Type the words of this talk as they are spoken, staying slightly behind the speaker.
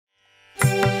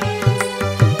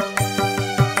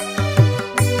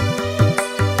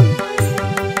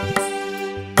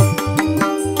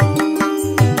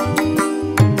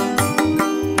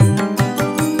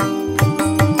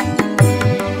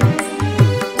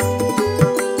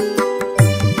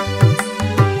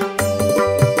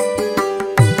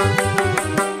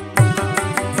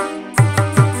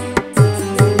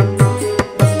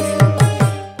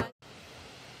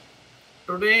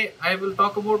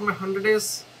about my 100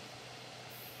 days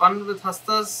fun with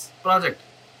Hastas project.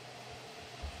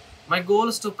 My goal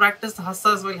is to practice the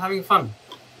Hastas while having fun.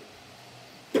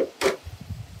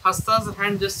 Hastas are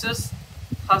hand gestures.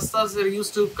 Hastas are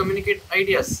used to communicate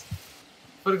ideas.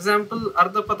 For example,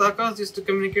 Ardha Patakas used to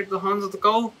communicate the horns of the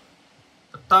cow,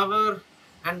 the tower,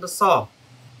 and the saw.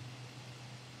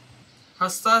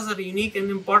 Hastas are a unique and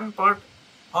important part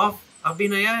of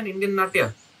Abhinaya and Indian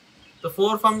Natya. The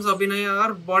four forms of Abhinaya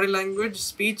are body language,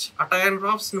 speech, attire and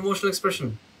props, and emotional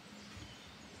expression.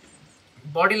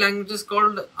 Body language is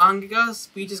called Angika,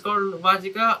 speech is called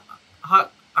Vajika,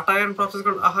 attire and props is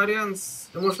called Aharya,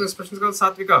 and emotional expression is called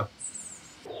Satvika.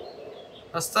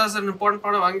 Hastas are an important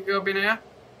part of Angika Abhinaya.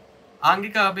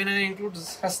 Angika Abhinaya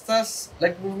includes Hastas,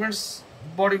 leg movements,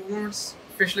 body movements,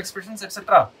 facial expressions,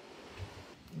 etc.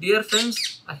 Dear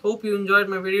friends, I hope you enjoyed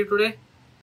my video today.